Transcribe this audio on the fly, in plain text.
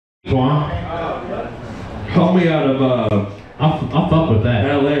Twan. Homie out of I'll fuck with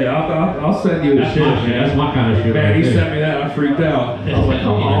that. LA. I'll send you the shit, man. That's my kind of shit. Man, right he there. sent me that. I freaked out. I was like,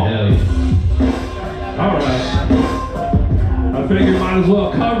 come on. All right. I figured might as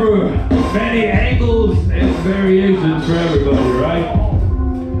well cover many angles and variations for everybody, right?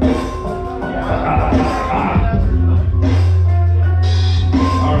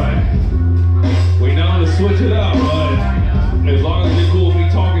 All right. We know to switch it up, but as long as you're cool with me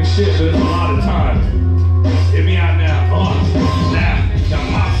talking shit, there's a lot of time. Hit me out now.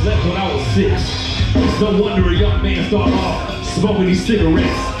 Now Pops left when I was 6. It's no wonder a young man started off smoking these cigarettes.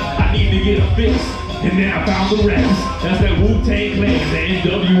 I need to get a fix, and then I found the raps. That's that Wu-Tang Clan, the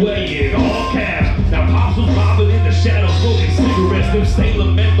NWA in all caps. Now Pops was bobbing in the shadows, smoking cigarettes, them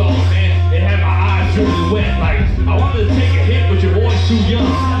Salem menthol, man. It had my eyes dripping wet, like I wanted to take a hit, but your boy's too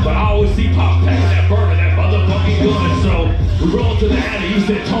young. But I always see Pops packing that burner, that motherfucking gun. So we rolled to the alley. He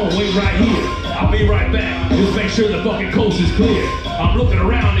said, "Tone, wait right here. I'll be right back. Just make sure the fucking coast is clear." I'm looking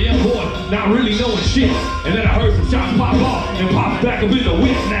around, the young boy not really knowing shit. And then I heard some shots pop off and Pop's back up in the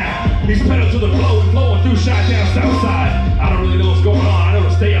whip now. He's pedal to the flow and flowing through Chi-Town Southside. I don't really know what's going on. I know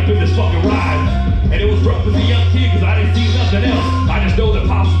to stay up in this fucking ride. And it was rough as a young kid because I didn't see nothing else. I just know that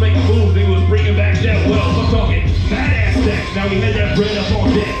Pops was making moves and he was bringing back that wealth. I'm talking badass stacks. Now we had that bread up on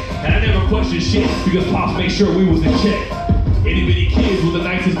deck. And I never questioned shit because Pops made sure we was in check. Itty bitty kids with the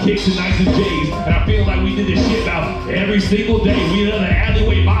nicest kicks and nicest J's. And I feel like we did this shit about every single day. We in the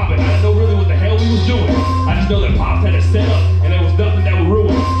alleyway mobbing. I didn't know really what the hell we was doing. I just know that Pops had it set up and there was nothing that would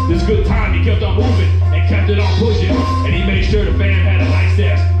ruin this good time. He kept on moving and kept it on pushing. And he made sure the band had a nice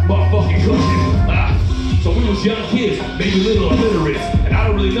ass motherfucking cushion. So we was young kids, maybe little illiterates. And I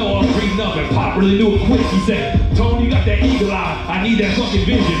don't really know, I was reading up and Pop really knew it quick. He said, "Tone, you got that eagle eye. I need that fucking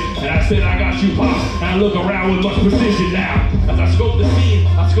vision." And I said, "I got you, Pop." And I look around with much precision now. As I scope the scene,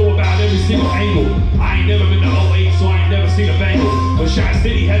 I scope about every single angle. I ain't never been to 08, so I ain't never seen a bangle. But Shine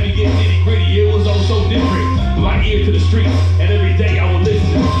City had me getting nitty gritty. It was all so different. With my ear to the streets, and every day I would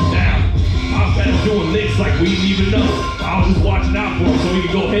listen. Now, I was kind of doing licks like we didn't even know. I was just watching out for him so he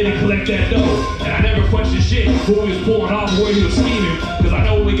could go ahead and collect that dough. And I never questioned shit who he was pulling off, where he was scheming. Cause I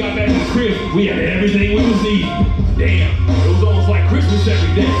know when we got back to the crib, we had everything we was needing. Damn, it was almost like Christmas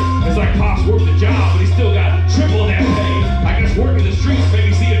every day. It's like Pops worked the job, but he still got triple that pay. I guess working the streets made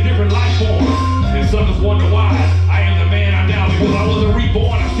me see a different life form. And suckers wonder why I am the man I'm now because I wasn't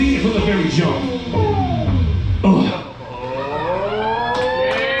reborn. I've seen it from the very jump.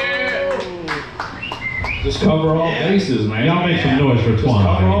 Just cover all bases, man. Y'all make some noise for Twan.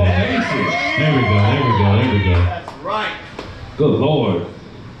 Cover all bases. There we go, there we go, there we go. That's right. Good Lord.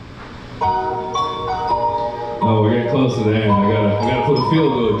 Oh, we're getting close to the end. I gotta put a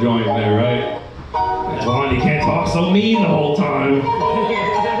feel-good joint in there, right? Twan, you can't talk so mean the whole time.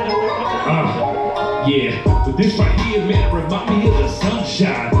 Yeah. But this right here, man, remind me of the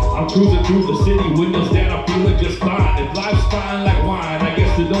sunshine. I'm cruising through the city, windows down, I'm feeling just fine. If life's fine like wine, I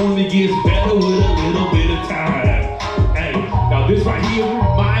guess it only gets better with a little bit of time. Hey, now this right here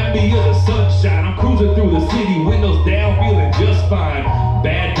remind me of the sunshine. I'm cruising through the city, windows down, feeling just fine.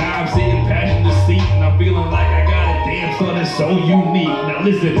 Bad time, sitting passenger seat, and I'm feeling like I got a damn sun that's so unique. Now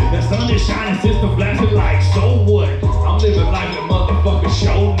listen, the sun is shining, system blasting like, so what? I'm living like a motherfucking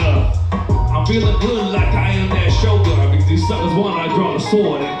show enough. I'm feeling good like I am that shogun. Because these suckers want I draw the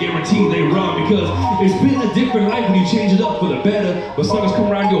sword and guarantee they run. Because it's been a different life when you change it up for the better. But suckers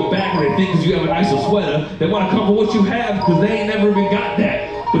come around your back and they think because you have a nicer sweater. They want to cover what you have because they ain't never even got that.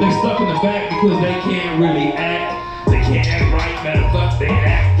 But they stuck in the back because they can't really act. They can't act right, matter of fact, they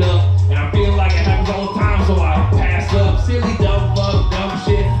act up. And I feel like it happens all the time, so I pass up. Silly, dumb fuck, dumb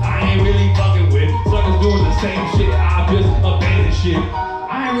shit I ain't really fucking with. Suckers doing the same shit, I just abandon shit.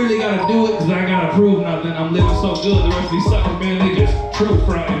 I ain't really gotta do it cause I gotta prove nothing. I'm living so good, the rest of these suckers, man, they just true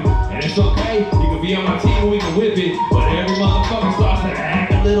frontin'. And it's okay, you can be on my team and we can whip it. But every motherfucker starts to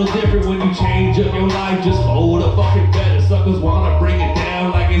act a little different when you change up your life. Just hold a fucking better. Suckers wanna bring it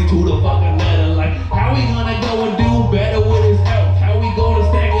down like it's to the fucking letter. Like, how we gonna go and do better with his health? How we gonna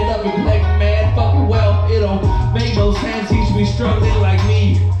stack it up and collect mad fucking wealth? It don't make no sense, he should be struggling like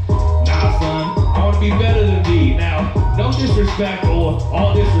me. Nah, son, I wanna be better than thee. Now, no disrespect or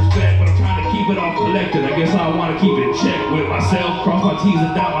all disrespect, but I'm trying to keep it all collected. I guess I want to keep it in check with myself, cross my T's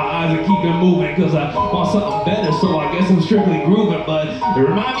and dot my I's and keep it moving, because I want something better, so I guess I'm strictly grooving. But it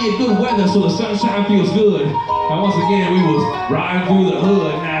reminds me of good weather, so the sunshine feels good. And once again, we was riding through the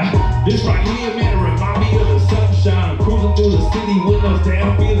hood. Now, this right here, man, it remind me of the sunshine. I'm cruising through the city, windows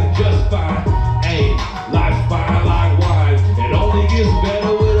down, feeling just fine. Hey, life's fine like wine. It only gets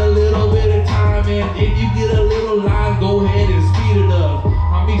better with a little bit of time, and if you get a little line, go ahead and speed it up.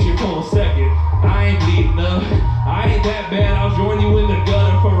 I'll meet you I'll join you in the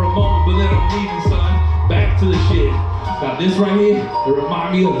gutter for a moment, but then I'm leaving, son. Back to the shit. Now this right here, it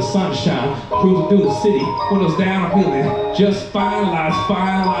remind me of the sunshine. Cruising through the city, windows down, I'm feeling just fine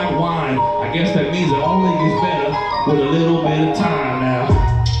like wine. I guess that means it only gets better with a little bit of time now.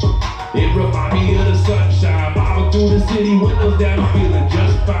 It remind me of the sunshine. Mobbing through the city, windows down, I'm feeling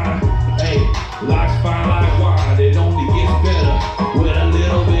just fine. Hey, life's fine like wine. It only gets better with a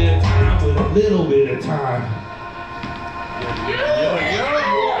little bit of time, with a little bit of time.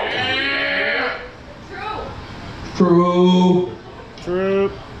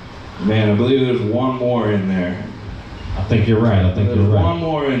 True. Man, I believe there's one more in there. I think you're right. I think There's you're right. one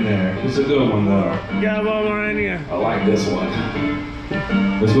more in there. It's a good one though. Got one more in here. I like this one.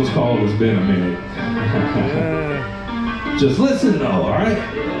 This one's called It's Been a Minute. Just listen though, alright?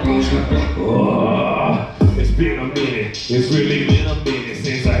 Oh, it's been a minute. It's really been a minute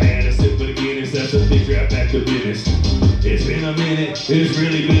since I had a sip of the Guinness. That's a big trap back to business. It's been a minute. It's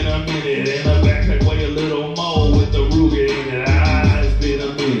really been a minute. And I'm back that way a little more with the Ruger in it. It's been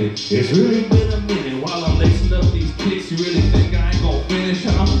a minute. It's really been a minute. While I'm lacing up these kicks, you really think I ain't gonna finish,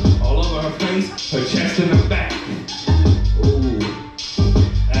 huh? All over her face, her chest and her back. Ooh.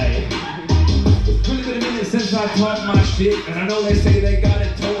 Hey. It's really been a minute since I taught my shit. And I know they say they got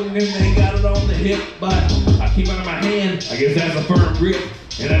it told and then they got it on the hip. But I keep it in my hand. I guess that's a firm grip.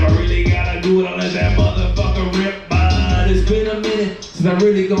 And if I really gotta do it, I'll let that motherfucker rip. But it's been a minute since I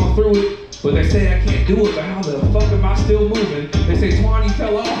really gone through it. But they say I can't do it, but how the fuck am I still moving? They say Twany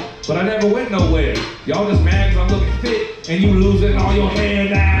fell off, but I never went nowhere. Y'all just mad 'cause I'm looking fit, and you losing all your hair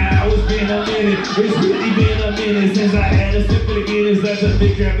now. It's been a minute, it's really been a minute since I had a sip of the Guinness. That's a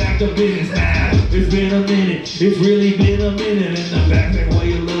big trap back to business now. It's been a minute, it's really been a minute. In the back that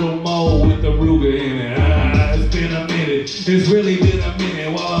way a little more with the Ruger in it. It's been a minute, it's really been a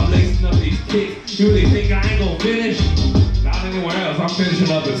minute. While I'm lacing up these kicks, you really think I ain't gonna finish? Not anywhere else, I'm finishing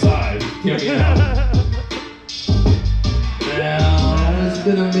up inside. Hear me out. Now, it's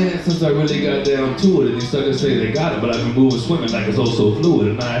been a minute since I really got down to it. And these suckers say they got it, but I've been moving, swimming like it's oh so fluid.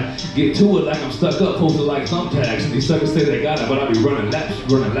 And I get to it like I'm stuck up, posted like thumbtacks. And these suckers say they got it, but I be running laps.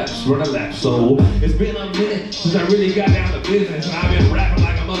 So, it's been a minute since I really got down to business. And I've been rapping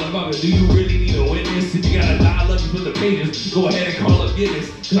like a motherfucker. Do you really need a witness? If you gotta dial up and put the pages, go ahead and call up Guinness.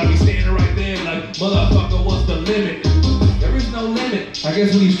 'Cause I be standing right there like, motherfucker, what's the limit? There is no limit. I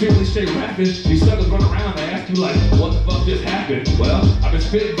guess when you strictly straight rapping, these suckers run around and ask you like, what the fuck just happened? Well, I've been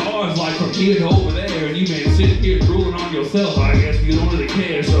spitting bars like from here to over there, and you've been sitting here drooling on yourself. I guess you don't really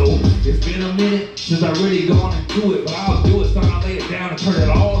care. So it's been a minute since I really gone into it, but I'll do it, so I'll lay it down and turn it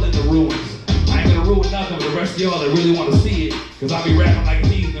all into ruins. I ain't gonna ruin nothing for the rest of y'all that really want to see it, 'cause I be rapping like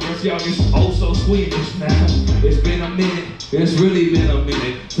these, and the rest of y'all get oh so squeamish now. It's been a minute, it's really been a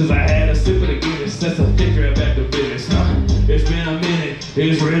minute since I had a sip of the Guinness. That's a thick rap back to business, huh? It's been a minute,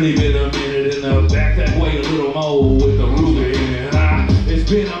 it's really been a minute. In the back that way a little more with the Ruger in it. It's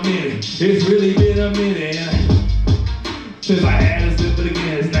been a minute, it's really been a minute since I had a sip of the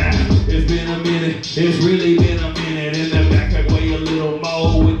Guinness. Now it's been a minute, it's really been a minute. In the back that way a little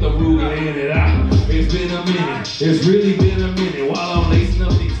more with the Ruger in it. It's been a minute, it's really been a minute. While I'm lacing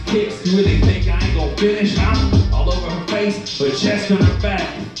up these kicks, you really think I ain't gonna finish, huh? All over her face, her chest and her back.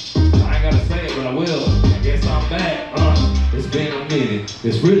 I ain't gotta say it, but I will. I guess I'm back. It's been a minute,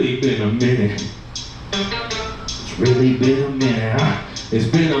 it's really been a minute. It's really been a minute, huh? It's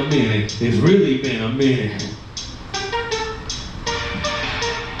been a minute, it's really been a minute.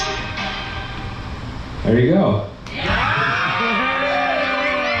 There you go.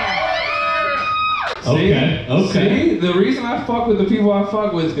 Okay. See, the reason I fuck with the people I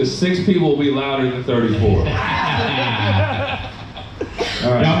fuck with is because 6 people will be louder than 34. All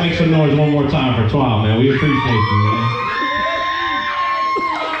right. Y'all make some noise one more time for Twine, man. We appreciate you, man.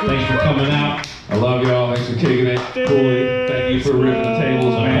 Thanks for coming out. I love y'all. Thanks for kicking it. Coolly. Thank you for ripping the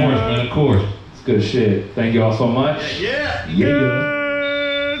tables, man. Of course, man. Of course. It's good shit. Thank y'all so much. Yeah. Yeah.